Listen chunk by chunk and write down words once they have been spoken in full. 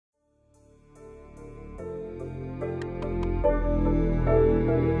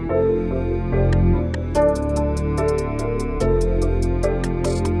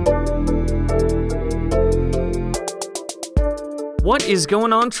What is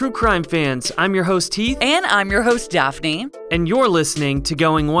going on, true crime fans? I'm your host, Heath. And I'm your host, Daphne. And you're listening to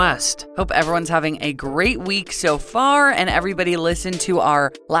Going West. Hope everyone's having a great week so far, and everybody listened to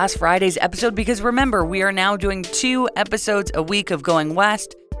our last Friday's episode, because remember, we are now doing 2 episodes a week of Going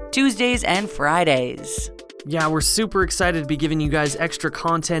West, Tuesdays and Fridays. Yeah, we're super excited to be giving you guys extra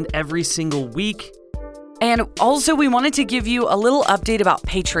content every single week. And also, we wanted to give you a little update about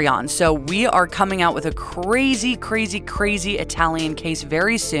Patreon. So we are coming out with a crazy Italian case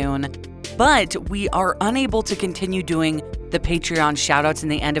very soon, but we are unable to continue doing the Patreon shoutouts in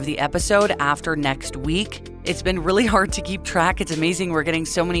the end of the episode after next week. It's been really hard to keep track. It's amazing we're getting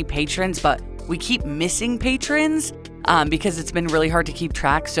so many patrons, but we keep missing patrons because it's been really hard to keep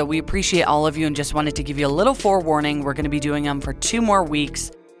track. So we appreciate all of you and just wanted to give you a little forewarning. We're going to be doing them for 2 more weeks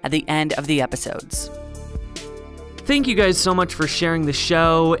at the end of the episodes. Thank you guys so much for sharing the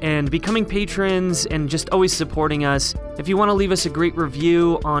show and becoming patrons and just always supporting us. If you want to leave us a great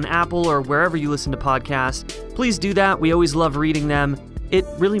review on Apple or wherever you listen to podcasts, please do that. We always love reading them. It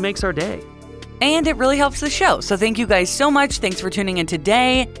really makes our day. And it really helps the show. So thank you guys so much. Thanks for tuning in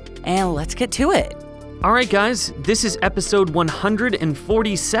today, and let's get to it. All right, guys, this is episode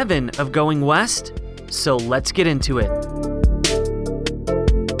 147 of Going West, so let's get into it.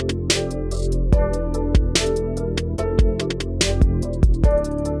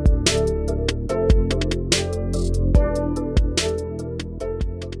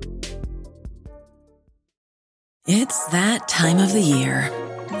 It's that time of the year.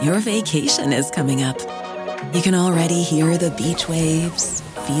 Your vacation is coming up. You can already hear the beach waves,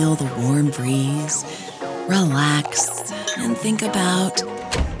 feel the warm breeze, relax, and think about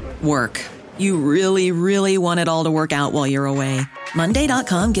work. You really want it all to work out while you're away.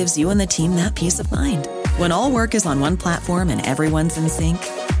 Monday.com gives you and the team that peace of mind. When all work is on one platform and everyone's in sync,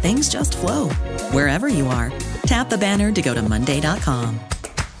 things just flow. Wherever you are, tap the banner to go to Monday.com.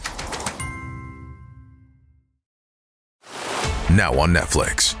 Now on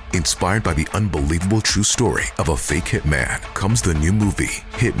Netflix, inspired by the unbelievable true story of a fake hitman, comes the new movie,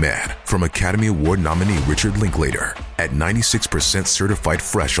 Hitman, from Academy Award nominee Richard Linklater. At 96% certified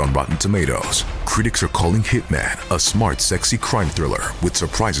fresh on Rotten Tomatoes, critics are calling Hitman a smart, sexy crime thriller with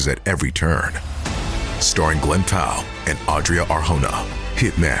surprises at every turn. Starring Glenn Powell and Adria Arjona,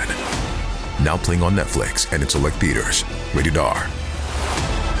 Hitman. Now playing on Netflix and in select theaters. Rated R.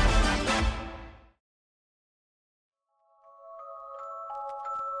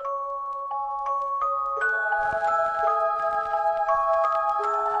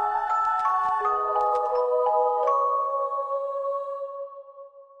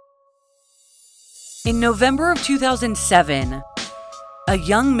 In November of 2007, a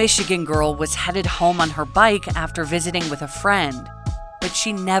young Michigan girl was headed home on her bike after visiting with a friend, but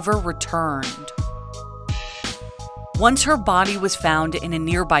she never returned. Once her body was found in a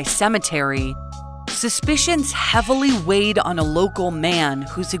nearby cemetery, suspicions heavily weighed on a local man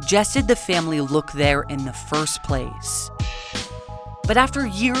who suggested the family look there in the first place. But after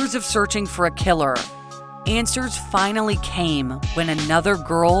years of searching for a killer, answers finally came when another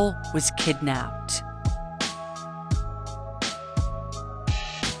girl was kidnapped.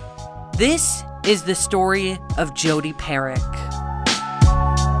 This is the story of Jodi Peric.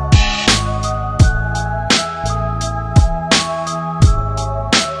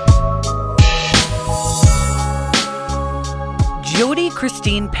 Jodi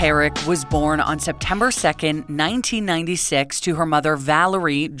Christine Peric was born on September 2nd, 1996 to her mother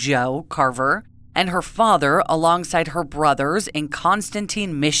Valerie Jo Carver and her father alongside her brothers in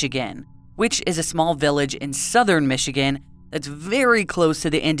Constantine, Michigan, which is a small village in southern Michigan that's very close to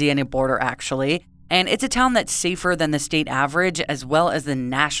the Indiana border, actually, and it's a town that's safer than the state average as well as the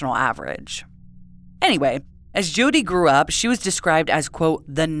national average. Anyway, as Jodi grew up, she was described as, quote,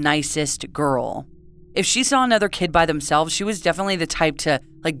 the nicest girl. If she saw another kid by themselves, she was definitely the type to,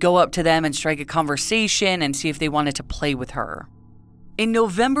 go up to them and strike a conversation and see if they wanted to play with her. In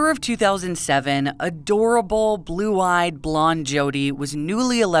November of 2007, adorable, blue-eyed, blonde Jodi was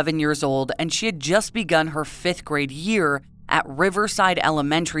newly 11 years old, and she had just begun her 5th grade year at Riverside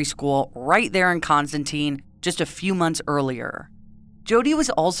Elementary School right there in Constantine just a few months earlier. Jodi was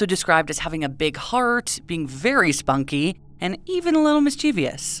also described as having a big heart, being very spunky, and even a little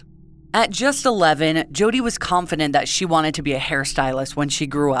mischievous. At just 11, Jodi was confident that she wanted to be a hairstylist when she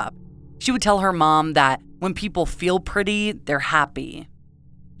grew up. She would tell her mom that when people feel pretty, they're happy.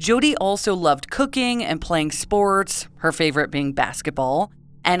 Jodi also loved cooking and playing sports, her favorite being basketball,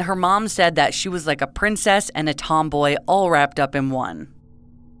 and her mom said that she was like a princess and a tomboy all wrapped up in one.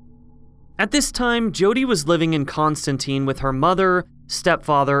 At this time, Jodi was living in Constantine with her mother,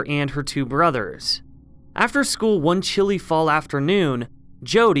 stepfather, and her 2 brothers. After school one chilly fall afternoon,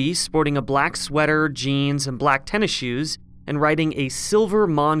 Jody, sporting a black sweater, jeans, and black tennis shoes, and riding a silver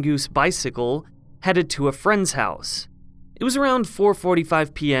Mongoose bicycle, headed to a friend's house. It was around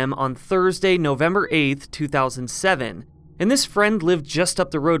 4:45 p.m. on Thursday, November 8th, 2007, and this friend lived just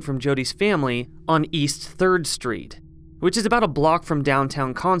up the road from Jody's family on East 3rd Street, which is about a block from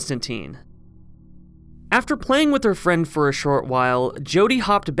downtown Constantine. After playing with her friend for a short while, Jody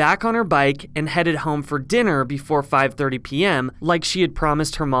hopped back on her bike and headed home for dinner before 5:30 p.m. like she had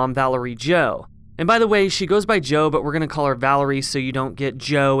promised her mom, Valerie Jo. And by the way, she goes by Jo, but we're going to call her Valerie so you don't get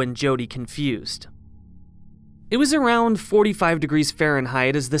Joe and Jody confused. It was around 45 degrees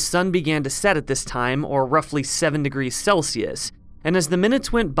Fahrenheit as the sun began to set at this time, or roughly 7 degrees Celsius. And as the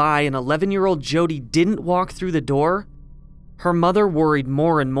minutes went by and 11-year-old Jody didn't walk through the door, her mother worried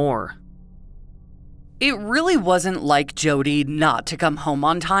more and more. It really wasn't like Jody not to come home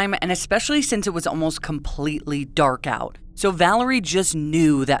on time, and especially since it was almost completely dark out. So Valerie just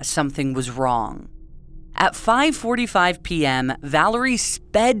knew that something was wrong. At 5:45 p.m., Valerie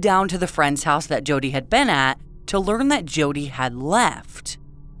sped down to the friend's house that Jody had been at to learn that Jody had left.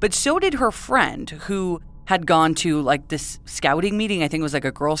 But so did her friend, who had gone to this scouting meeting. I think it was a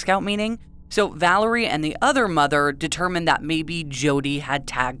Girl Scout meeting. So Valerie and the other mother determined that maybe Jody had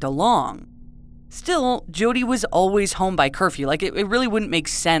tagged along. Still, Jody was always home by curfew. It really wouldn't make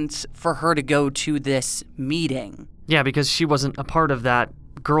sense for her to go to this meeting. Yeah, because she wasn't a part of that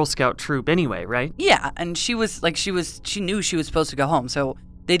Girl Scout troop anyway, right? Yeah, and she knew she was supposed to go home, so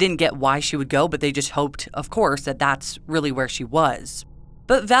they didn't get why she would go, but they just hoped, of course, that that's really where she was.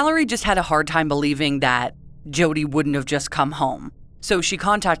 But Valerie just had a hard time believing that Jody wouldn't have just come home. So she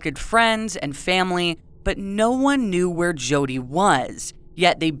contacted friends and family, but no one knew where Jody was.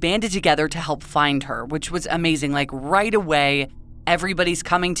 Yet they banded together to help find her, which was amazing. Right away, everybody's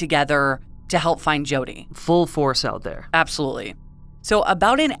coming together to help find Jody. Full force out there. Absolutely. So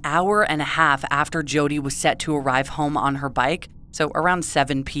about an hour and a half after Jody was set to arrive home on her bike, so around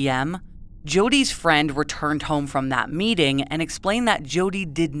 7 p.m., Jody's friend returned home from that meeting and explained that Jody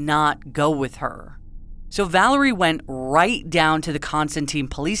did not go with her. So Valerie went right down to the Constantine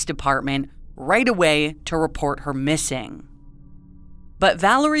Police Department right away to report her missing. But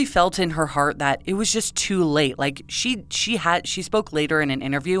Valerie felt in her heart that it was just too late. She spoke later in an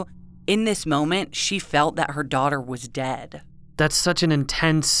interview. In this moment, she felt that her daughter was dead. That's such an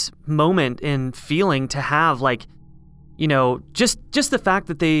intense moment and feeling to have, just the fact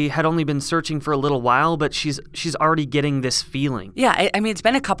that they had only been searching for a little while, but she's already getting this feeling. Yeah, I mean, it's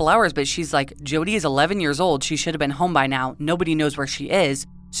been a couple hours, but she's like, Jody is 11 years old. She should have been home by now. Nobody knows where she is.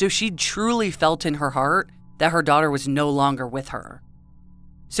 So she truly felt in her heart that her daughter was no longer with her.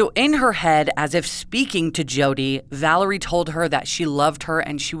 So in her head, as if speaking to Jody, Valerie told her that she loved her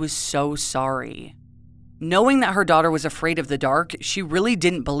and she was so sorry. Knowing that her daughter was afraid of the dark, she really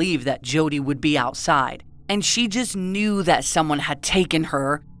didn't believe that Jody would be outside. And she just knew that someone had taken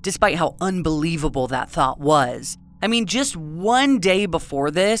her, despite how unbelievable that thought was. I mean, just one day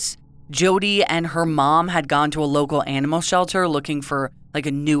before this, Jody and her mom had gone to a local animal shelter looking for a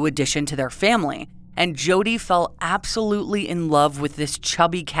new addition to their family. And Jody fell absolutely in love with this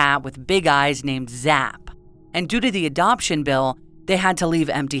chubby cat with big eyes named Zap. And due to the adoption bill, they had to leave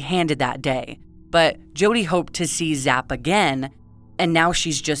empty-handed that day. But Jody hoped to see Zap again, and now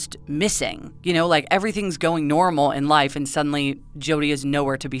she's just missing. Everything's going normal in life, and suddenly Jody is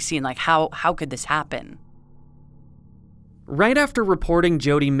nowhere to be seen. How could this happen? Right after reporting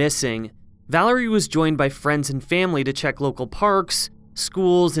Jody missing, Valerie was joined by friends and family to check local parks,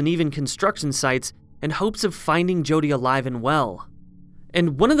 schools, and even construction sites in hopes of finding Jody alive and well.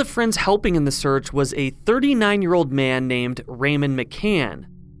 And one of the friends helping in the search was a 39-year-old man named Raymond McCann,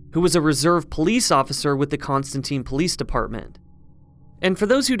 who was a reserve police officer with the Constantine Police Department. And for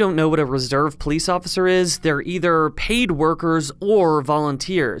those who don't know what a reserve police officer is, they're either paid workers or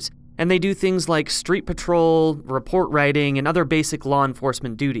volunteers, and they do things like street patrol, report writing, and other basic law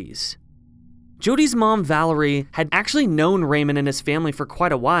enforcement duties. Jody's mom, Valerie, had actually known Raymond and his family for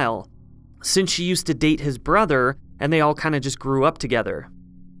quite a while, since she used to date his brother, and they all kind of just grew up together.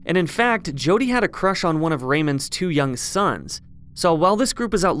 And in fact, Jody had a crush on one of Raymond's 2 young sons. So while this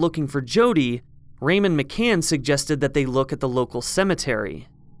group is out looking for Jody, Raymond McCann suggested that they look at the local cemetery,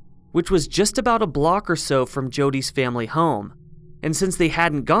 which was just about a block or so from Jody's family home. And since they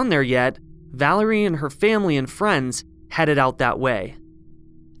hadn't gone there yet, Valerie and her family and friends headed out that way.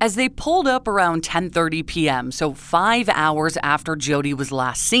 As they pulled up around 10:30 p.m., so 5 hours after Jody was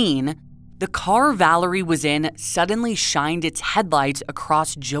last seen, the car Valerie was in suddenly shined its headlights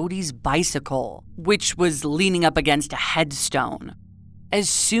across Jody's bicycle, which was leaning up against a headstone. As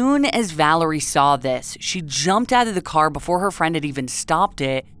soon as Valerie saw this, she jumped out of the car before her friend had even stopped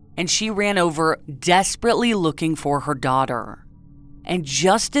it, and she ran over, desperately looking for her daughter. And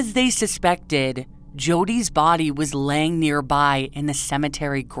just as they suspected, Jody's body was laying nearby in the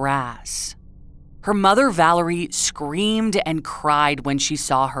cemetery grass. Her mother, Valerie, screamed and cried when she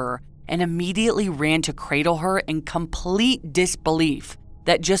saw her and immediately ran to cradle her in complete disbelief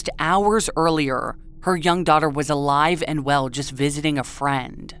that just hours earlier, her young daughter was alive and well, just visiting a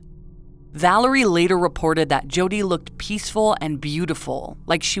friend. Valerie later reported that Jody looked peaceful and beautiful,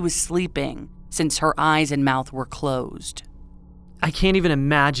 like she was sleeping, since her eyes and mouth were closed. I can't even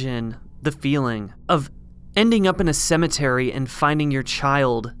imagine the feeling of ending up in a cemetery and finding your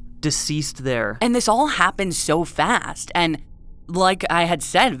child deceased there. And this all happened so fast. And like I had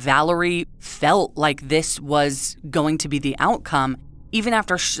said, Valerie felt like this was going to be the outcome, even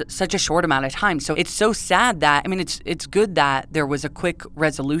after such a short amount of time. So it's so sad that, I mean, it's good that there was a quick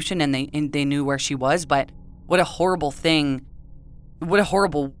resolution and they knew where she was, but what a horrible thing, what a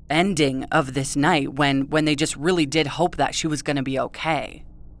horrible ending of this night when they just really did hope that she was going to be okay.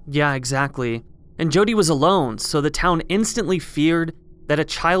 Yeah, exactly. And Jody was alone, so the town instantly feared that a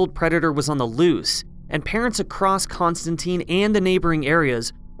child predator was on the loose, and parents across Constantine and the neighboring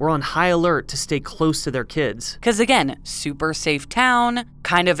areas were on high alert to stay close to their kids. Because again, super safe town,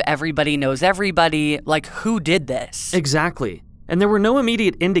 kind of everybody knows everybody, like who did this? Exactly. And there were no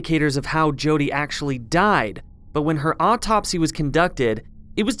immediate indicators of how Jody actually died, but when her autopsy was conducted,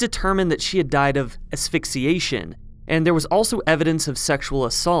 it was determined that she had died of asphyxiation, and there was also evidence of sexual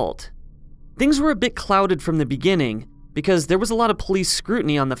assault. Things were a bit clouded from the beginning because there was a lot of police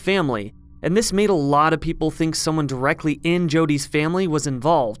scrutiny on the family, and this made a lot of people think someone directly in Jody's family was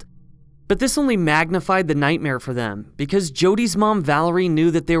involved. But this only magnified the nightmare for them because Jody's mom, Valerie,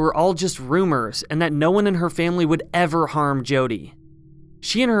 knew that they were all just rumors and that no one in her family would ever harm Jody.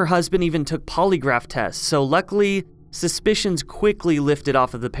 She and her husband even took polygraph tests, so luckily, suspicions quickly lifted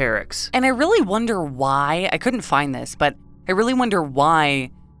off of the Perricks. And I really wonder why, I couldn't find this, but I really wonder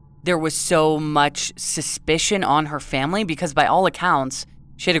why there was so much suspicion on her family, because by all accounts,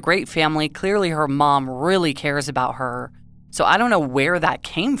 she had a great family. Clearly her mom really cares about her. So I don't know where that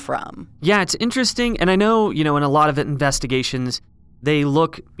came from. Yeah, it's interesting. And I know, in a lot of investigations, they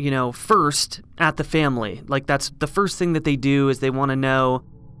look, first at the family. Like that's the first thing that they do is they want to know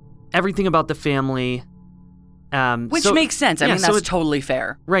everything about the family. Which makes sense. I mean, that's totally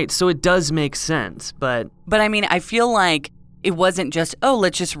fair. Right. So it does make sense. But I mean, I feel like it wasn't just,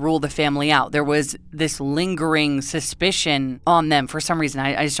 let's just rule the family out. There was this lingering suspicion on them for some reason.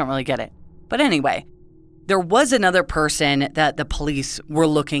 I just don't really get it. But anyway, there was another person that the police were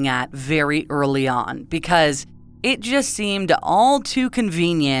looking at very early on because it just seemed all too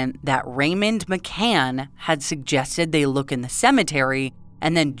convenient that Raymond McCann had suggested they look in the cemetery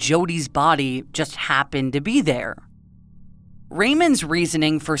and then Jody's body just happened to be there. Raymond's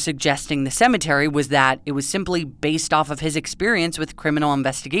reasoning for suggesting the cemetery was that it was simply based off of his experience with criminal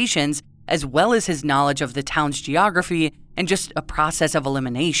investigations, as well as his knowledge of the town's geography and just a process of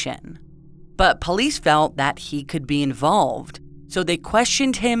elimination. But police felt that he could be involved, so they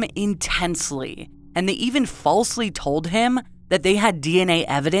questioned him intensely, and they even falsely told him that they had DNA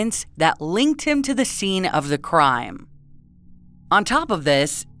evidence that linked him to the scene of the crime. On top of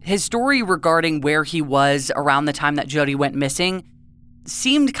this, his story regarding where he was around the time that Jody went missing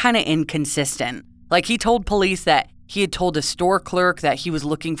seemed kind of inconsistent. Like he told police that he had told a store clerk that he was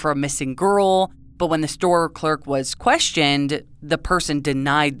looking for a missing girl, but when the store clerk was questioned, the person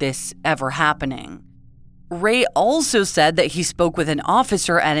denied this ever happening. Ray also said that he spoke with an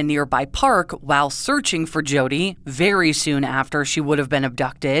officer at a nearby park while searching for Jody very soon after she would have been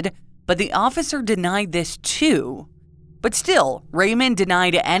abducted, but the officer denied this too. But still, Raymond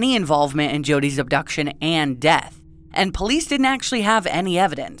denied any involvement in Jody's abduction and death, and police didn't actually have any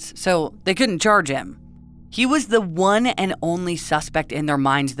evidence, so they couldn't charge him. He was the one and only suspect in their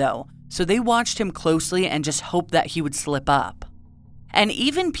minds, though, so they watched him closely and just hoped that he would slip up. And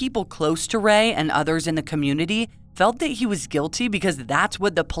even people close to Ray and others in the community felt that he was guilty because that's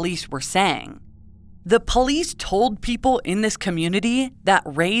what the police were saying. The police told people in this community that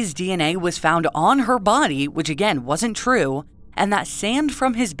Ray's DNA was found on her body, which again wasn't true, and that sand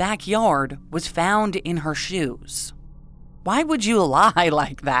from his backyard was found in her shoes. Why would you lie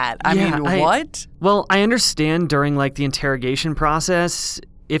like that? I mean, what? Well, I understand during the interrogation process,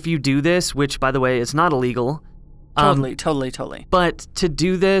 if you do this, which by the way is not illegal. Totally. But to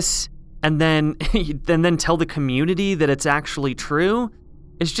do this and then tell the community that it's actually true,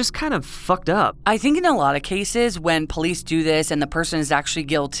 it's just kind of fucked up. I think in a lot of cases when police do this and the person is actually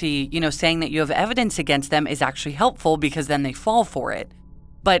guilty, saying that you have evidence against them is actually helpful because then they fall for it.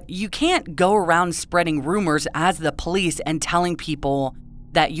 But you can't go around spreading rumors as the police and telling people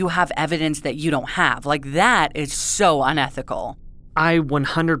that you have evidence that you don't have. Like, that is so unethical. I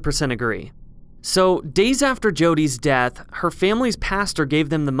 100% agree. So, days after Jody's death, her family's pastor gave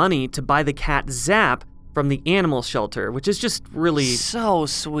them the money to buy the cat Zap from the animal shelter, which is just really... so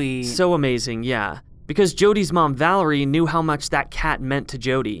sweet. So amazing, yeah. Because Jody's mom, Valerie, knew how much that cat meant to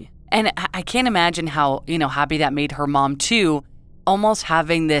Jody. And I can't imagine how, happy that made her mom, too. Almost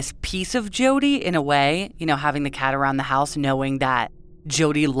having this piece of Jody in a way, having the cat around the house, knowing that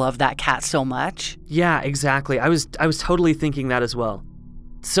Jody loved that cat so much. Yeah, exactly. I was totally thinking that as well.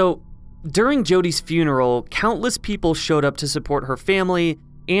 So, during Jody's funeral, countless people showed up to support her family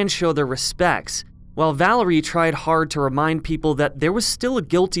and show their respects, while Valerie tried hard to remind people that there was still a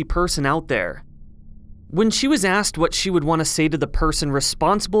guilty person out there. When she was asked what she would want to say to the person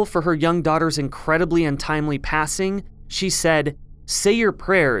responsible for her young daughter's incredibly untimely passing, she said, "Say your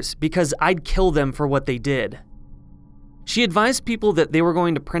prayers, because I'd kill them for what they did." She advised people that they were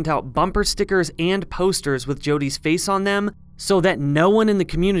going to print out bumper stickers and posters with Jody's face on them so that no one in the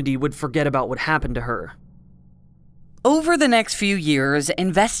community would forget about what happened to her. Over the next few years,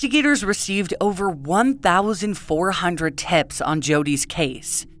 investigators received over 1,400 tips on Jody's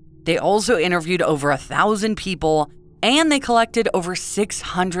case. They also interviewed over 1,000 people, and they collected over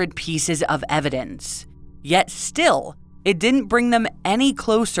 600 pieces of evidence. Yet still, it didn't bring them any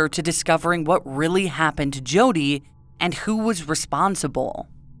closer to discovering what really happened to Jody and who was responsible.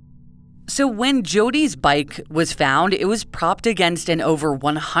 So when Jody's bike was found, it was propped against an over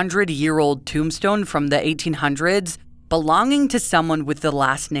 100-year-old tombstone from the 1800s belonging to someone with the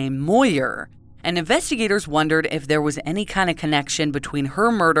last name Moyer. And investigators wondered if there was any kind of connection between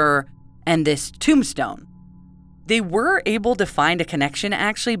her murder and this tombstone. They were able to find a connection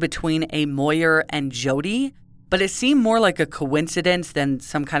actually between a Moyer and Jody, but it seemed more like a coincidence than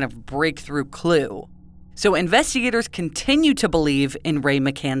some kind of breakthrough clue. So investigators continue to believe in Ray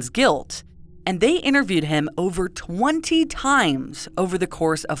McCann's guilt, and they interviewed him over 20 times over the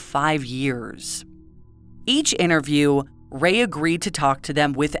course of 5 years. Each interview, Ray agreed to talk to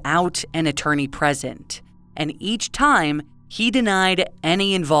them without an attorney present, and each time he denied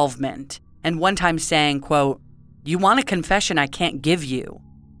any involvement, and one time saying, quote, "You want a confession I can't give you.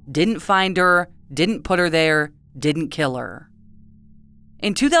 Didn't find her, didn't put her there, didn't kill her."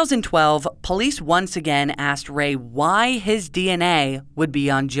 In 2012, police once again asked Ray why his DNA would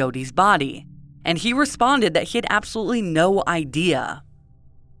be on Jody's body, and he responded that he had absolutely no idea.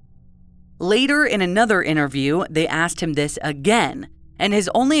 Later in another interview, they asked him this again, and his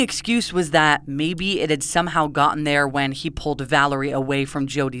only excuse was that maybe it had somehow gotten there when he pulled Valerie away from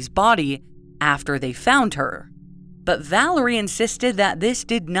Jody's body after they found her. But Valerie insisted that this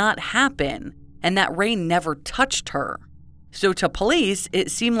did not happen, and that Ray never touched her. So to police, it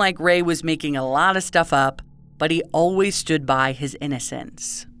seemed like Ray was making a lot of stuff up, but he always stood by his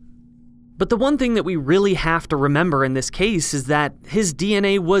innocence. But the one thing that we really have to remember in this case is that his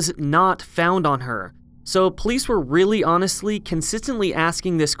DNA was not found on her. So police were really honestly consistently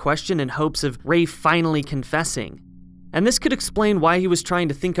asking this question in hopes of Ray finally confessing. And this could explain why he was trying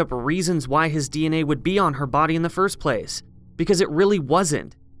to think up reasons why his DNA would be on her body in the first place. Because it really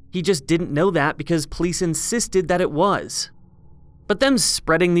wasn't. He just didn't know that because police insisted that it was. But them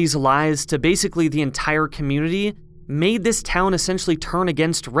spreading these lies to basically the entire community made this town essentially turn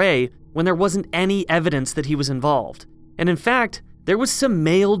against Ray when there wasn't any evidence that he was involved. And in fact, there was some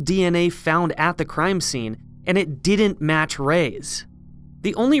male DNA found at the crime scene, and it didn't match Ray's.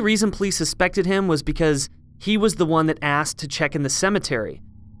 The only reason police suspected him was because he was the one that asked to check in the cemetery.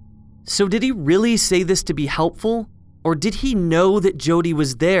 So did he really say this to be helpful? Or did he know that Jody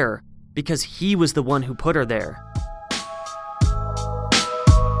was there because he was the one who put her there?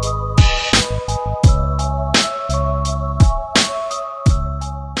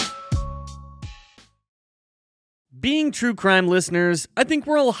 Being true crime listeners, I think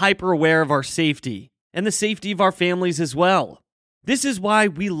we're all hyper aware of our safety and the safety of our families as well. This is why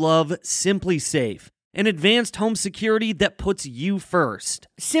we love SimpliSafe, an advanced home security that puts you first.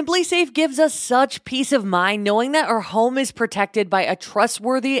 SimpliSafe gives us such peace of mind knowing that our home is protected by a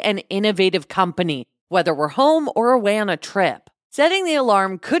trustworthy and innovative company, whether we're home or away on a trip. Setting the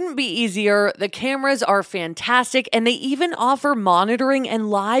alarm couldn't be easier. The cameras are fantastic, and they even offer monitoring and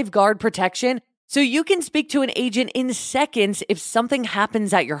live guard protection, so you can speak to an agent in seconds if something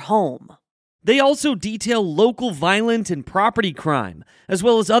happens at your home. They also detail local violent and property crime, as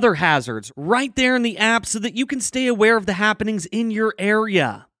well as other hazards, right there in the app so that you can stay aware of the happenings in your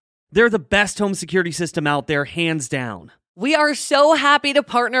area. They're the best home security system out there, hands down. We are so happy to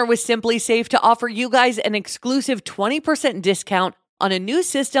partner with SimpliSafe to offer you guys an exclusive 20% discount on a new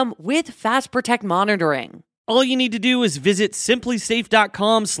system with Fast Protect monitoring. All you need to do is visit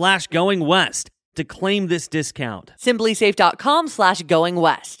simplysafe.com/goingwest to claim this discount.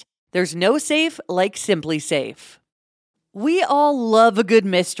 simplysafe.com/goingwest. There's no safe like Simply Safe. We all love a good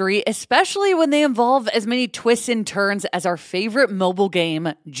mystery, especially when they involve as many twists and turns as our favorite mobile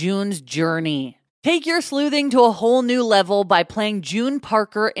game, June's Journey. Take your sleuthing to a whole new level by playing June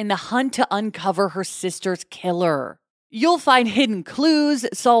Parker in the hunt to uncover her sister's killer. You'll find hidden clues,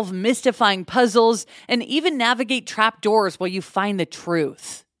 solve mystifying puzzles, and even navigate trapdoors while you find the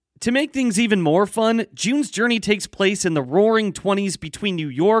truth. To make things even more fun, June's Journey takes place in the roaring 20s between New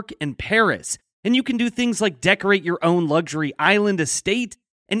York and Paris, and you can do things like decorate your own luxury island estate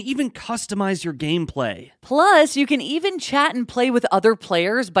and even customize your gameplay. Plus, you can even chat and play with other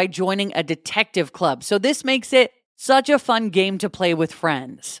players by joining a detective club, so this makes it such a fun game to play with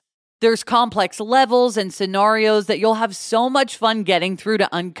friends. There's complex levels and scenarios that you'll have so much fun getting through to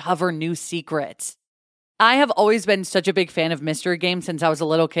uncover new secrets. I have always been such a big fan of mystery games since I was a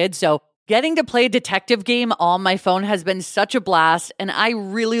little kid, so getting to play a detective game on my phone has been such a blast, and I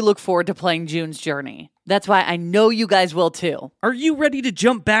really look forward to playing June's Journey. That's why I know you guys will too. Are you ready to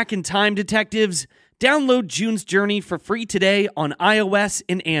jump back in time, detectives? Download June's Journey for free today on iOS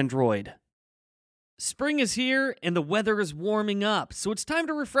and Android. Spring is here and the weather is warming up, so it's time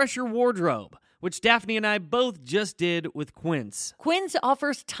to refresh your wardrobe, which Daphne and I both just did with Quince. Quince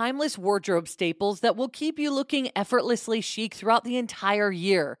offers timeless wardrobe staples that will keep you looking effortlessly chic throughout the entire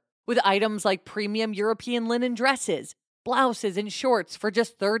year, with items like premium European linen dresses, blouses, and shorts for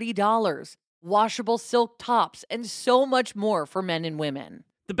just $30, washable silk tops, and so much more for men and women.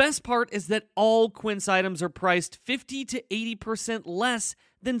 The best part is that all Quince items are priced 50 to 80% less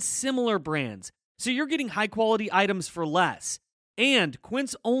than similar brands, so you're getting high-quality items for less. And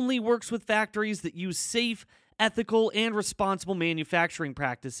Quince only works with factories that use safe, ethical, and responsible manufacturing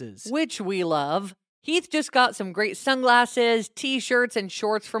practices. Which we love. Heath just got some great sunglasses, t-shirts, and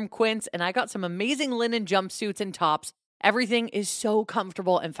shorts from Quince, and I got some amazing linen jumpsuits and tops. Everything is so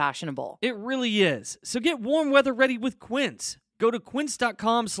comfortable and fashionable. It really is. So get warm weather ready with Quince. Go to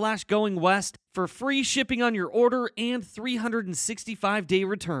quince.com/goingwest for free shipping on your order and 365-day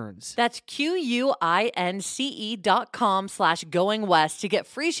returns. That's QUINCE.com/goingwest to get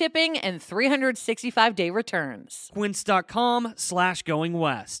free shipping and 365-day returns.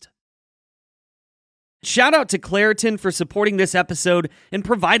 Quince.com/goingwest. Shout out to Claritin for supporting this episode and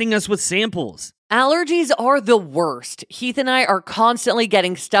providing us with samples. Allergies are the worst. Heath and I are constantly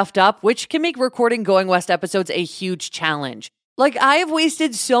getting stuffed up, which can make recording Going West episodes a huge challenge. Like, I have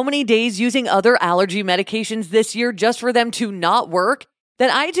wasted so many days using other allergy medications this year just for them to not work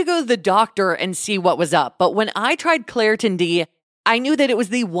that I had to go to the doctor and see what was up. But when I tried Claritin D, I knew that it was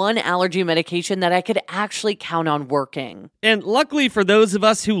the one allergy medication that I could actually count on working. And luckily for those of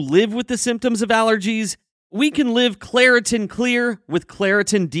us who live with the symptoms of allergies, we can live Claritin Clear with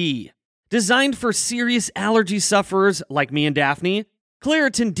Claritin D. Designed for serious allergy sufferers like me and Daphne,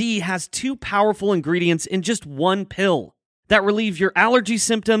 Claritin D has 2 powerful ingredients in just one pill that relieve your allergy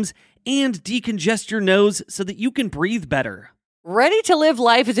symptoms and decongest your nose so that you can breathe better. Ready to live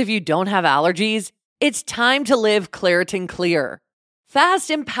life as if you don't have allergies? It's time to live Claritin Clear. Fast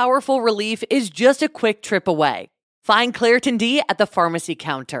and powerful relief is just a quick trip away. Find Claritin D at the pharmacy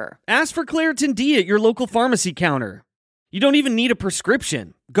counter. Ask for Claritin D at your local pharmacy counter. You don't even need a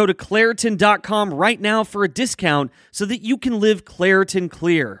prescription. Go to Claritin.com right now for a discount so that you can live Claritin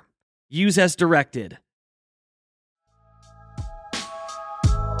Clear. Use as directed.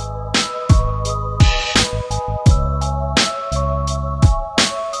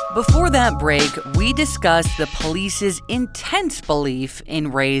 Before that break, we discussed the police's intense belief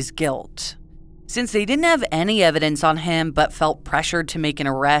in Ray's guilt. Since they didn't have any evidence on him but felt pressured to make an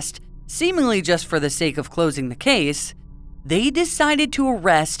arrest, seemingly just for the sake of closing the case, they decided to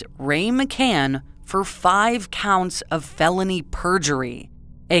arrest Ray McCann for 5 counts of felony perjury,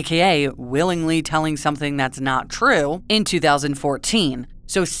 aka willingly telling something that's not true, in 2014,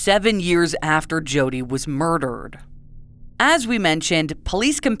 so 7 years after Jody was murdered. As we mentioned,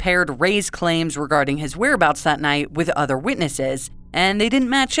 police compared Ray's claims regarding his whereabouts that night with other witnesses, and they didn't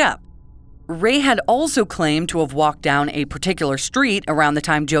match up. Ray had also claimed to have walked down a particular street around the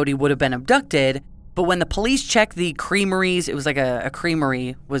time Jody would have been abducted, but when the police checked the creameries, it was like a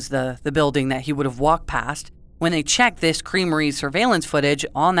creamery was the building that he would have walked past. When they checked this creamery surveillance footage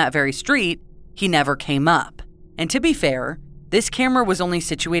on that very street, he never came up. And to be fair, this camera was only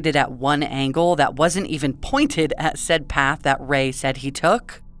situated at one angle that wasn't even pointed at said path that Ray said he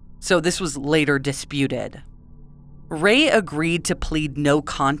took, so this was later disputed. Ray agreed to plead no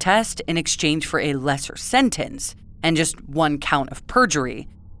contest in exchange for a lesser sentence, and just 1 count of perjury,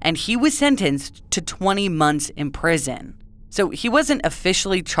 and he was sentenced to 20 months in prison. So he wasn't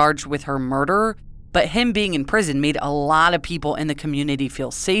officially charged with her murder, but him being in prison made a lot of people in the community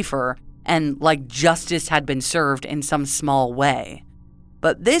feel safer and like justice had been served in some small way.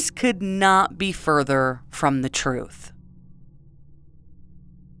 But this could not be further from the truth.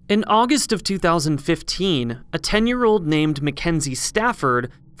 In August of 2015, a 10-year-old named Mackenzie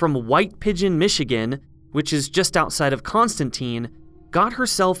Stafford from White Pigeon, Michigan, which is just outside of Constantine, got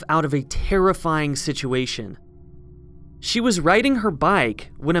herself out of a terrifying situation. She was riding her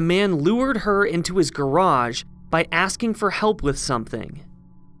bike when a man lured her into his garage by asking for help with something.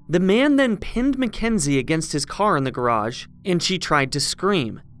 The man then pinned Mackenzie against his car in the garage, and she tried to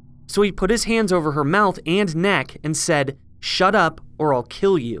scream. So he put his hands over her mouth and neck and said, "Shut up or I'll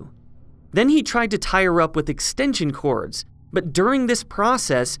kill you." Then he tried to tie her up with extension cords, but during this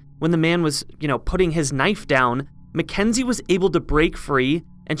process, when the man was, putting his knife down, Mackenzie was able to break free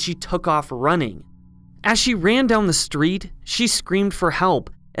and she took off running. As she ran down the street, she screamed for help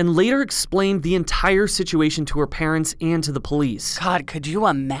and later explained the entire situation to her parents and to the police. God, could you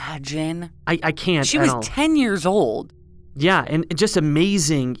imagine? I can't. She was 10 years old. Yeah, and just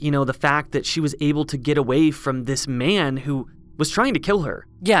amazing, the fact that she was able to get away from this man who was trying to kill her.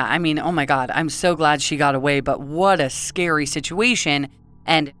 Yeah, I mean, oh my God, I'm so glad she got away, but what a scary situation.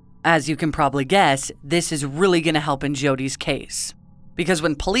 And as you can probably guess, this is really going to help in Jody's case. Because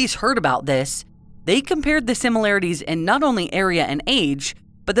when police heard about this, they compared the similarities in not only area and age,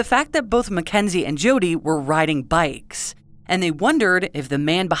 but the fact that both Mackenzie and Jody were riding bikes. And they wondered if the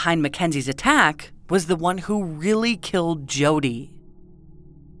man behind Mackenzie's attack was the one who really killed Jody.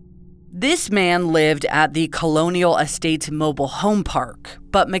 This man lived at the Colonial Estates mobile home park,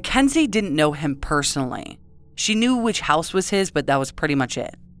 but Mackenzie didn't know him personally. She knew which house was his, but that was pretty much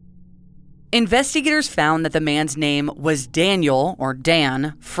it. Investigators found that the man's name was Daniel, or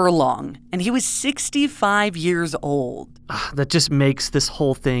Dan, Furlong, and he was 65 years old. That just makes this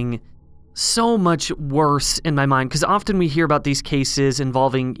whole thing so much worse in my mind, because often we hear about these cases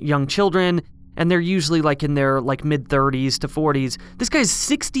involving young children, and they're usually in their mid-30s to 40s. This guy's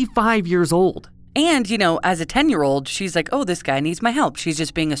 65 years old. And, as a 10-year-old, she's like, oh, this guy needs my help. She's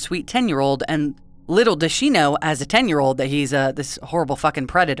just being a sweet 10-year-old, and little does she know as a 10-year-old that he's this horrible fucking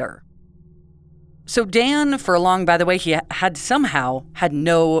predator. So Dan Furlong, by the way, he somehow had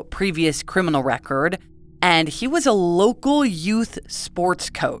no previous criminal record, and he was a local youth sports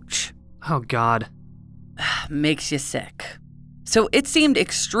coach. Oh, God. Makes you sick. So it seemed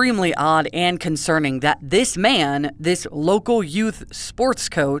extremely odd and concerning that this man, this local youth sports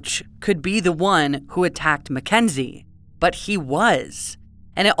coach, could be the one who attacked Mackenzie. But he was.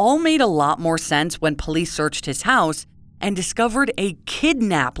 And it all made a lot more sense when police searched his house and discovered a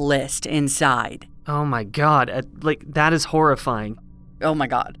kidnap list inside. Oh my God, that is horrifying. Oh my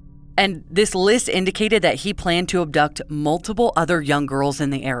God. And this list indicated that he planned to abduct multiple other young girls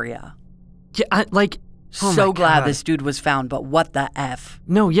in the area. Yeah, so glad this dude was found, but what the F?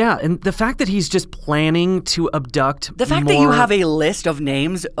 No, yeah, and the fact that he's just planning to abduct the fact that you have a list of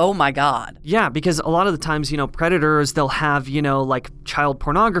names, oh my God. Yeah, because a lot of the times, predators, they'll have, child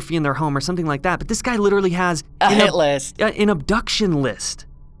pornography in their home or something like that, but this guy literally has a hit list. An abduction list.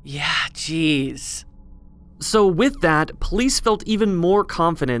 Yeah, jeez. So with that, police felt even more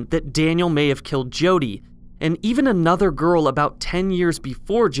confident that Daniel may have killed Jody, and even another girl about 10 years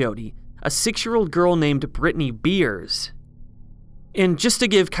before Jody, a 6-year-old girl named Brittany Beers. And just to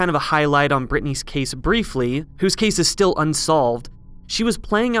give kind of a highlight on Brittany's case briefly, whose case is still unsolved, she was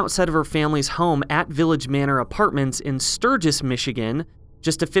playing outside of her family's home at Village Manor Apartments in Sturgis, Michigan,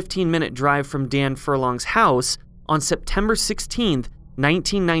 just a 15-minute drive from Dan Furlong's house, on September 16th,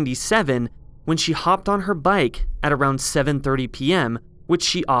 1997, when she hopped on her bike at around 7:30 p.m., which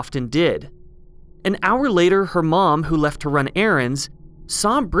she often did. An hour later, her mom, who left to run errands,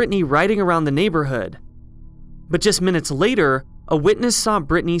 saw Brittany riding around the neighborhood. But just minutes later, a witness saw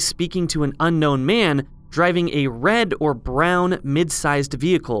Brittany speaking to an unknown man driving a red or brown mid-sized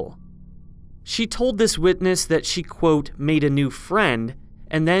vehicle. She told this witness that she, quote, made a new friend,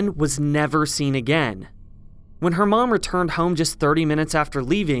 and then was never seen again. When her mom returned home just 30 minutes after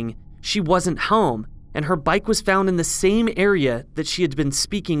leaving, she wasn't home, and her bike was found in the same area that she had been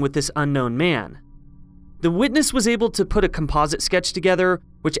speaking with this unknown man. The witness was able to put a composite sketch together,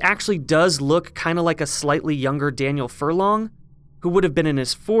 which actually does look kind of like a slightly younger Daniel Furlong, who would have been in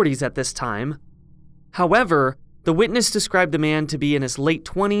his 40s at this time. However, the witness described the man to be in his late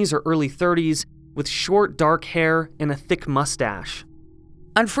 20s or early 30s, with short dark hair and a thick mustache.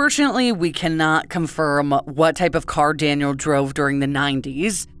 Unfortunately, we cannot confirm what type of car Daniel drove during the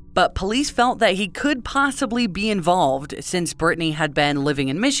 90s, But police felt that he could possibly be involved since Brittany had been living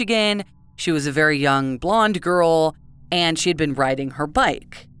in Michigan, she was a very young blonde girl, and she had been riding her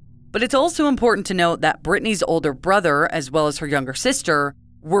bike. But it's also important to note that Brittany's older brother, as well as her younger sister,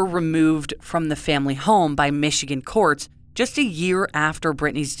 were removed from the family home by Michigan courts just a year after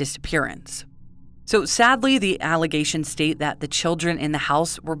Brittany's disappearance. So sadly, the allegations state that the children in the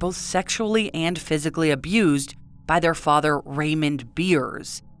house were both sexually and physically abused by their father, Raymond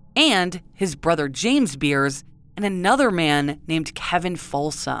Beers, and his brother, James Beers, and another man named Kevin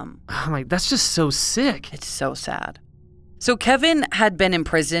Folsom. Oh my, that's just so sick. It's so sad. So Kevin had been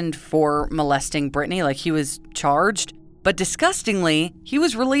imprisoned for molesting Brittany, like he was charged, but disgustingly, he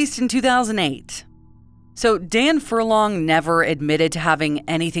was released in 2008. So Dan Furlong never admitted to having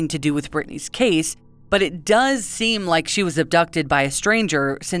anything to do with Brittany's case, but it does seem like she was abducted by a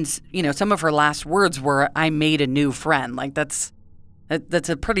stranger since, some of her last words were, "I made a new friend." Like that's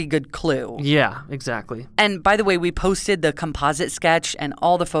a pretty good clue. Yeah, exactly. And by the way, we posted the composite sketch and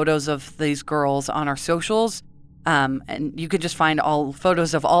all the photos of these girls on our socials. And you can just find all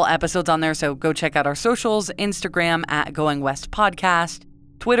photos of all episodes on there. So go check out our socials, Instagram at Going West Podcast,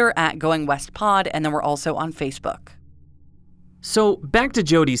 Twitter at Going West Pod, and then we're also on Facebook. So back to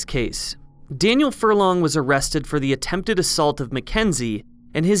Jody's case. Daniel Furlong was arrested for the attempted assault of Mackenzie,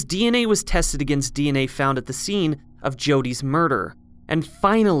 and his DNA was tested against DNA found at the scene of Jody's murder. And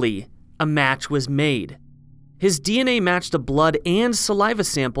finally, a match was made. His DNA matched a blood and saliva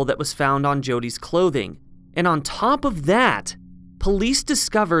sample that was found on Jody's clothing. And on top of that, police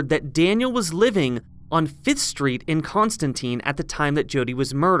discovered that Daniel was living on 5th Street in Constantine at the time that Jody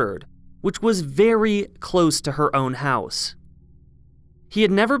was murdered, which was very close to her own house. He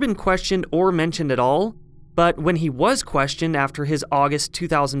had never been questioned or mentioned at all, but when he was questioned after his August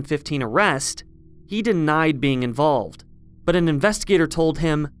 2015 arrest, he denied being involved. But an investigator told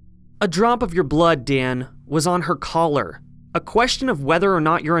him, "A drop of your blood, Dan, was on her collar. A question of whether or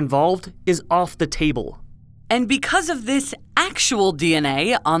not you're involved is off the table." And because of this actual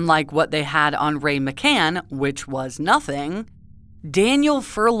DNA, unlike what they had on Ray McCann, which was nothing, Daniel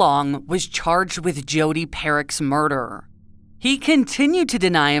Furlong was charged with Jody Perrick's murder. He continued to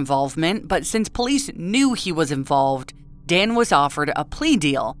deny involvement, but since police knew he was involved, Dan was offered a plea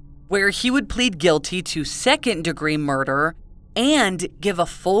deal where he would plead guilty to second-degree murder and give a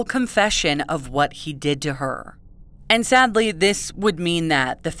full confession of what he did to her. And sadly, this would mean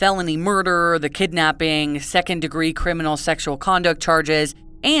that the felony murder, the kidnapping, second-degree criminal sexual conduct charges,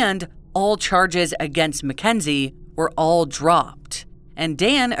 and all charges against Mackenzie were all dropped. And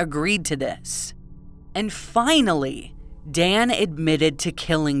Dan agreed to this. And finally, Dan admitted to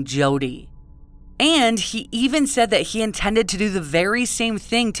killing Jody. And he even said that he intended to do the very same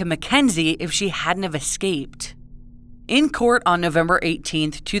thing to Mackenzie if she hadn't have escaped. In court on November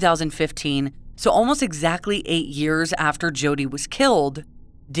 18th, 2015, so almost exactly 8 years after Jody was killed,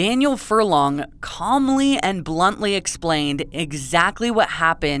 Daniel Furlong calmly and bluntly explained exactly what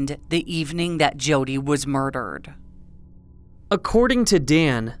happened the evening that Jody was murdered. According to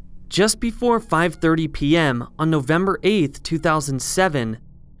Dan, just before 5:30 p.m. on November 8th, 2007,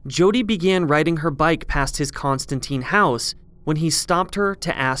 Jody began riding her bike past his Constantine house when he stopped her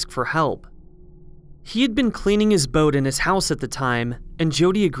to ask for help. He had been cleaning his boat in his house at the time, and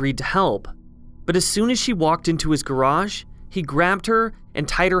Jody agreed to help. But as soon as she walked into his garage, he grabbed her and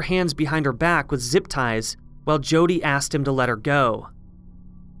tied her hands behind her back with zip ties while Jody asked him to let her go.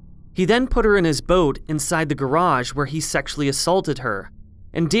 He then put her in his boat inside the garage where he sexually assaulted her,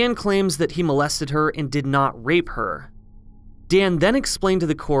 and Dan claims that he molested her and did not rape her. Dan then explained to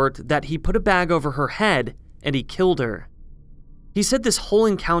the court that he put a bag over her head and he killed her. He said this whole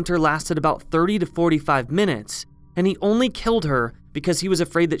encounter lasted about 30 to 45 minutes, and he only killed her because he was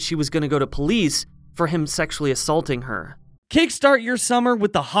afraid that she was going to go to police for him sexually assaulting her. Kickstart your summer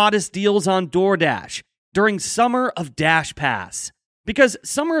with the hottest deals on DoorDash during Summer of Dash Pass. Because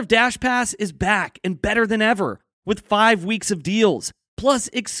Summer of Dash Pass is back and better than ever with 5 weeks of deals, plus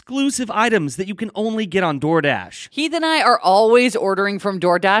exclusive items that you can only get on DoorDash. Heath and I are always ordering from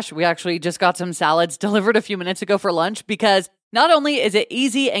DoorDash. We actually just got some salads delivered a few minutes ago for lunch because not only is it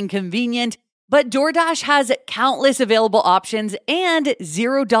easy and convenient, but DoorDash has countless available options and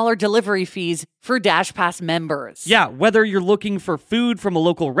 $0 delivery fees for Dash Pass members. Yeah, whether you're looking for food from a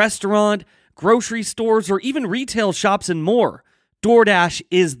local restaurant, grocery stores, or even retail shops and more, DoorDash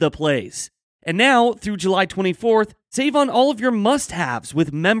is the place. And now, through July 24th, save on all of your must-haves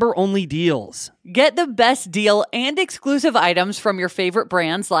with member-only deals. Get the best deal and exclusive items from your favorite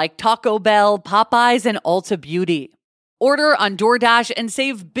brands like Taco Bell, Popeyes, and Ulta Beauty. Order on DoorDash and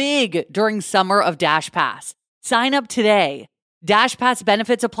save big during Summer of Dash Pass. Sign up today. Dash Pass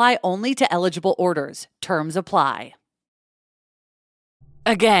benefits apply only to eligible orders. Terms apply.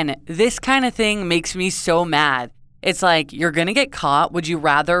 Again, this kind of thing makes me so mad. It's like, you're going to get caught. Would you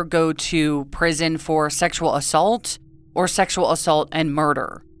rather go to prison for sexual assault or sexual assault and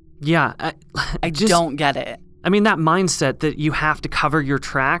murder? Yeah. I don't get it. I mean, that mindset that you have to cover your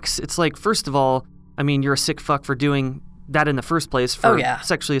tracks, it's like, first of all, I mean, you're a sick fuck for doing that in the first place, for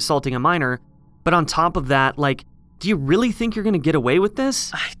sexually assaulting a minor. But on top of that, like, do you really think you're going to get away with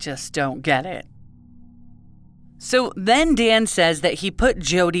this? I just don't get it. So then Dan says that he put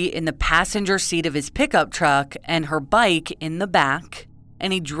Jody in the passenger seat of his pickup truck and her bike in the back,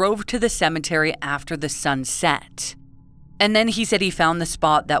 and he drove to the cemetery after the sun set. And then he said he found the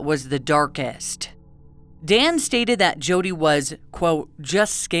spot that was the darkest. Dan stated that Jody was, quote,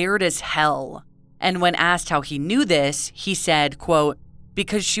 just scared as hell. And when asked how he knew this, he said, quote,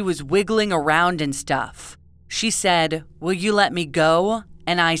 because she was wiggling around and stuff. She said, will you let me go?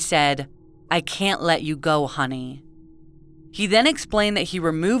 And I said, I can't let you go, honey. He then explained that he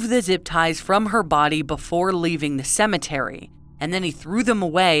removed the zip ties from her body before leaving the cemetery, and then he threw them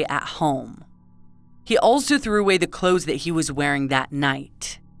away at home. He also threw away the clothes that he was wearing that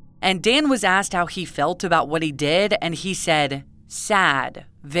night. And Dan was asked how he felt about what he did, and he said, sad,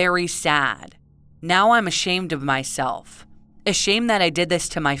 very sad. Now I'm ashamed of myself. Ashamed that I did this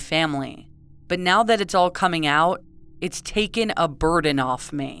to my family. But now that it's all coming out, it's taken a burden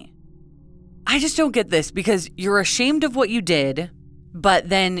off me. I just don't get this, because you're ashamed of what you did, but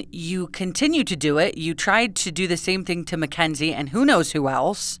then you continue to do it. You tried to do the same thing to Mackenzie and who knows who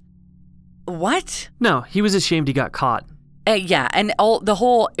else. What? No, he was ashamed he got caught. Yeah, and the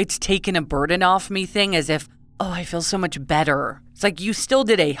whole it's taken a burden off me thing, as if, oh, I feel so much better. It's like you still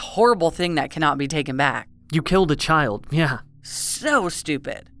did a horrible thing that cannot be taken back. You killed a child, yeah. So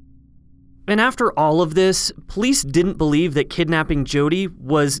stupid. And after all of this, police didn't believe that kidnapping Jody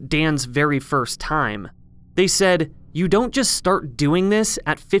was Dan's very first time. They said, you don't just start doing this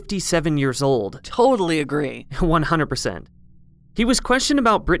at 57 years old. Totally agree. 100%. He was questioned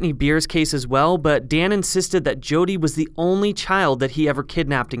about Brittany Beer's case as well, but Dan insisted that Jody was the only child that he ever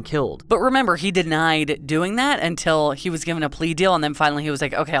kidnapped and killed. But remember, he denied doing that until he was given a plea deal, and then finally he was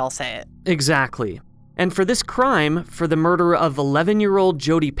like, okay, I'll say it. Exactly. And for this crime, for the murder of 11-year-old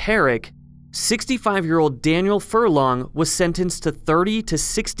Jody Parrick, 65-year-old Daniel Furlong was sentenced to 30 to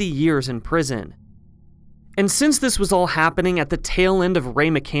 60 years in prison. And since this was all happening at the tail end of Ray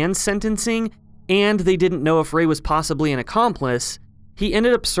McCann's sentencing, and they didn't know if Ray was possibly an accomplice, he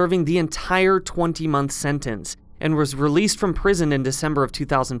ended up serving the entire 20-month sentence and was released from prison in December of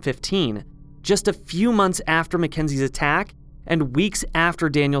 2015, just a few months after Mackenzie's attack and weeks after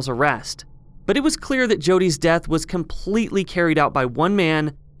Daniel's arrest. But it was clear that Jody's death was completely carried out by one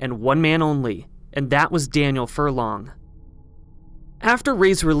man and one man only, and that was Daniel Furlong. After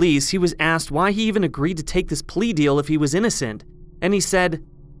Ray's release, he was asked why he even agreed to take this plea deal if he was innocent, and he said,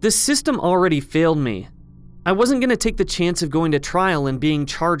 "The system already failed me. I wasn't going to take the chance of going to trial and being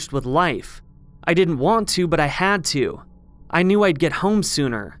charged with life. I didn't want to, but I had to. I knew I'd get home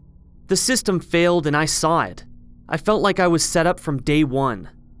sooner. The system failed and I saw it. I felt like I was set up from day one."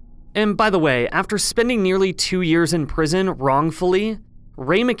 And by the way, after spending nearly 2 years in prison wrongfully,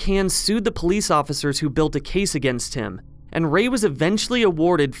 Ray McCann sued the police officers who built a case against him, and Ray was eventually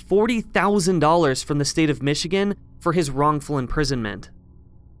awarded $40,000 from the state of Michigan for his wrongful imprisonment.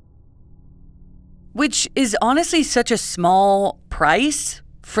 Which is honestly such a small price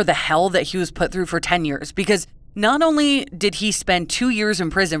for the hell that he was put through for 10 years, because not only did he spend 2 years in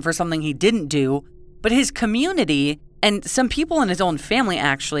prison for something he didn't do, but his community and some people in his own family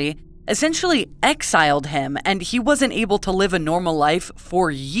actually essentially exiled him, and he wasn't able to live a normal life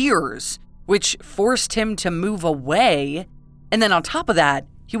for years, which forced him to move away. And then on top of that,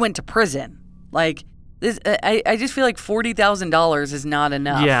 he went to prison. Like, this, I just feel like $40,000 is not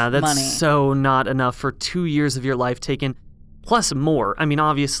enough. Yeah, that's money. So not enough for 2 years of your life taken, plus more. I mean,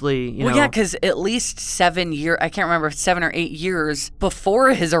 obviously, you know. Well, yeah, because at least 7 years, I can't remember, 7 or 8 years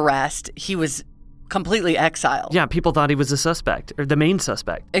before his arrest, he was completely exiled. Yeah, people thought he was a suspect, or the main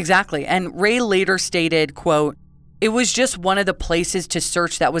suspect. Exactly. And Ray later stated, quote, "It was just one of the places to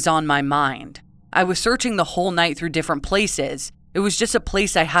search that was on my mind. I was searching the whole night through different places. It was just a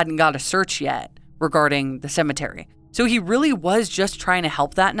place I hadn't got to search yet," regarding the cemetery. So he really was just trying to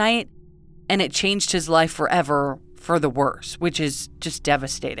help that night, and it changed his life forever for the worse, which is just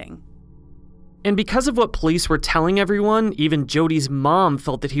devastating. And because of what police were telling everyone, even Jody's mom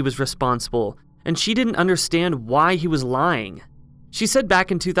felt that he was responsible, and she didn't understand why he was lying. She said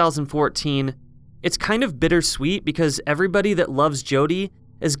back in 2014, "It's kind of bittersweet because everybody that loves Jody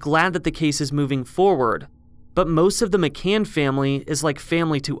is glad that the case is moving forward. but most of the McCann family is like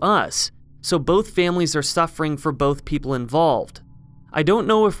family to us, so both families are suffering for both people involved. I don't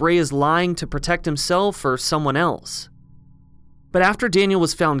know if Ray is lying to protect himself or someone else. But after Daniel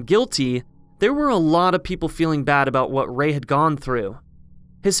was found guilty, there were a lot of people feeling bad about what Ray had gone through.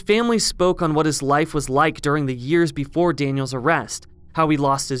 His family spoke on what his life was like during the years before Daniel's arrest, how he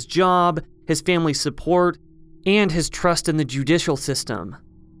lost his job, his family's support, and his trust in the judicial system.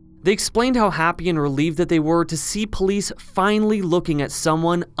 They explained how happy and relieved that they were to see police finally looking at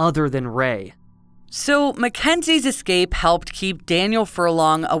someone other than Ray. So Mackenzie's escape helped keep Daniel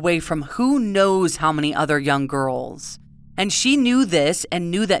Furlong away from who knows how many other young girls. And she knew this and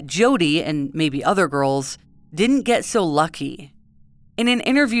knew that Jody, and maybe other girls, didn't get so lucky. In an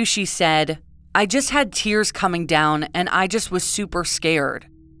interview, she said, "I just had tears coming down and I just was super scared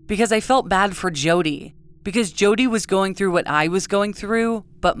because I felt bad for Jody because Jody was going through what I was going through,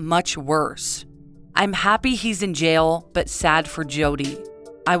 but much worse. I'm happy he's in jail, but sad for Jody.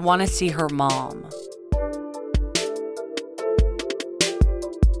 I want to see her mom."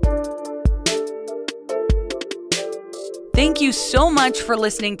 Thank you so much for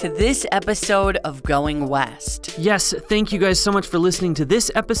listening to this episode of Going West. Yes, thank you guys so much for listening to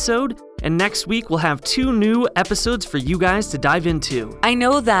this episode, and next week we'll have 2 new episodes for you guys to dive into. I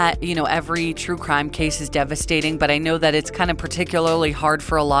know that, every true crime case is devastating, but I know that it's kind of particularly hard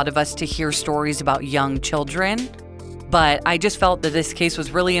for a lot of us to hear stories about young children. But I just felt that this case was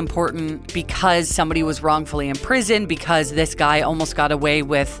really important because somebody was wrongfully imprisoned, because this guy almost got away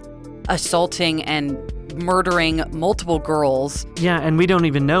with assaulting and murdering multiple girls. Yeah, and we don't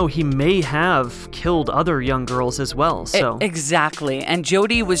even know. He may have killed other young girls as well, so. Exactly. And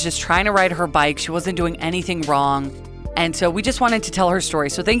Jody was just trying to ride her bike. She wasn't doing anything wrong. And so we just wanted to tell her story.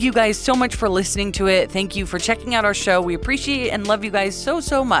 So thank you guys so much for listening to it. Thank you for checking out our show. We appreciate and love you guys so,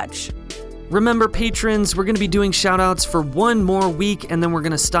 so much. Remember, patrons, we're going to be doing shout-outs for 1 more week, and then we're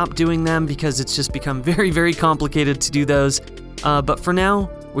going to stop doing them because it's just become very, very complicated to do those. But for now,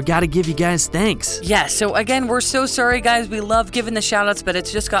 we got to give you guys thanks. Yeah, so again, we're so sorry, guys. We love giving the shout-outs, but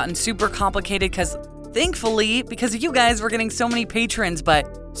it's just gotten super complicated because, thankfully, because of you guys, we're getting so many patrons,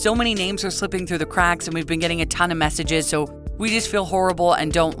 but so many names are slipping through the cracks, and we've been getting a ton of messages, so we just feel horrible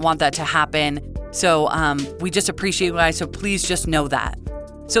and don't want that to happen. So we just appreciate you guys, so please just know that.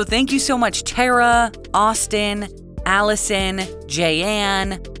 So thank you so much, Tara, Austin, Allison,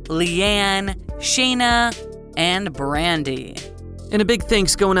 Jayanne, Leanne, Shayna, and Brandy. And a big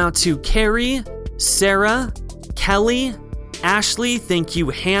thanks going out to Carrie, Sarah, Kelly, Ashley, thank you,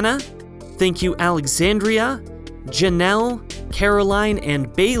 Hannah, thank you, Alexandria, Janelle, Caroline,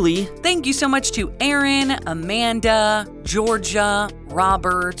 and Bailey. Thank you so much to Aaron, Amanda, Georgia,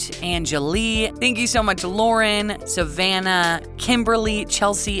 Robert, Angelie. Thank you so much, Lauren, Savannah, Kimberly,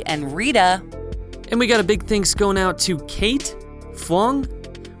 Chelsea, and Rita. And we got a big thanks going out to Kate, Fong,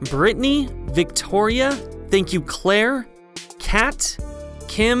 Brittany, Victoria, thank you, Claire, Kat,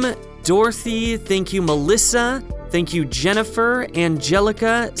 Kim, Dorothy, thank you, Melissa, thank you, Jennifer,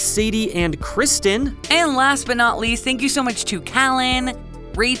 Angelica, Sadie, and Kristen. And last but not least, thank you so much to Callan,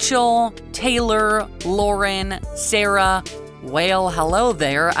 Rachel, Taylor, Lauren, Sarah. Well, hello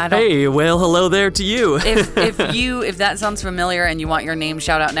there. Hey, well, hello there to you. If that sounds familiar and you want your name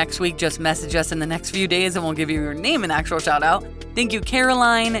shout out next week, just message us in the next few days and we'll give you your name and actual shout out. Thank you,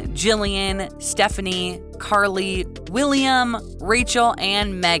 Caroline, Jillian, Stephanie, Carly, William, Rachel,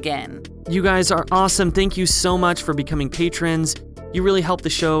 and Megan. You guys are awesome. Thank you so much for becoming patrons. You really help the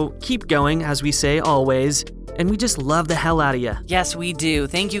show keep going, as we say always. And we just love the hell out of you. Yes, we do.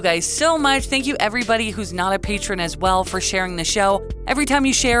 Thank you guys so much. Thank you everybody who's not a patron as well for sharing the show. Every time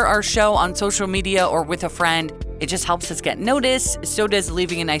you share our show on social media or with a friend, it just helps us get noticed. So does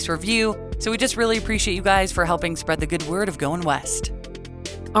leaving a nice review. So we just really appreciate you guys for helping spread the good word of Going West.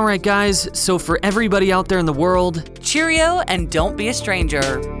 All right, guys. So for everybody out there in the world, cheerio and don't be a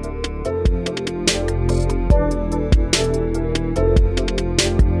stranger.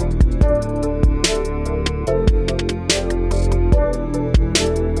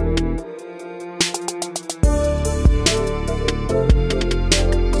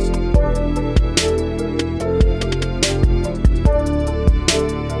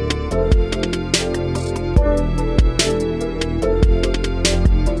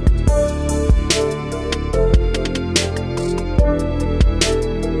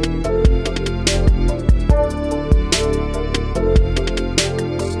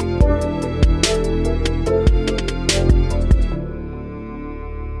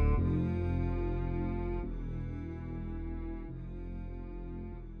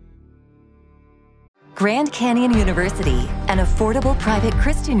 Grand Canyon University, an affordable private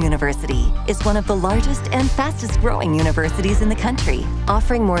Christian university, is one of the largest and fastest growing universities in the country,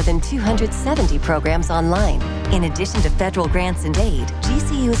 offering more than 270 programs online. In addition to federal grants and aid,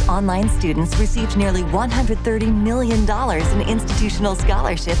 GCU's online students received nearly $130 million in institutional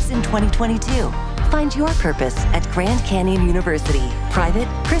scholarships in 2022. Find your purpose at Grand Canyon University. Private,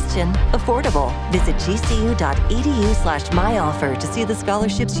 Christian, affordable. Visit gcu.edu/myoffer to see the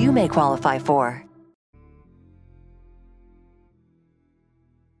scholarships you may qualify for.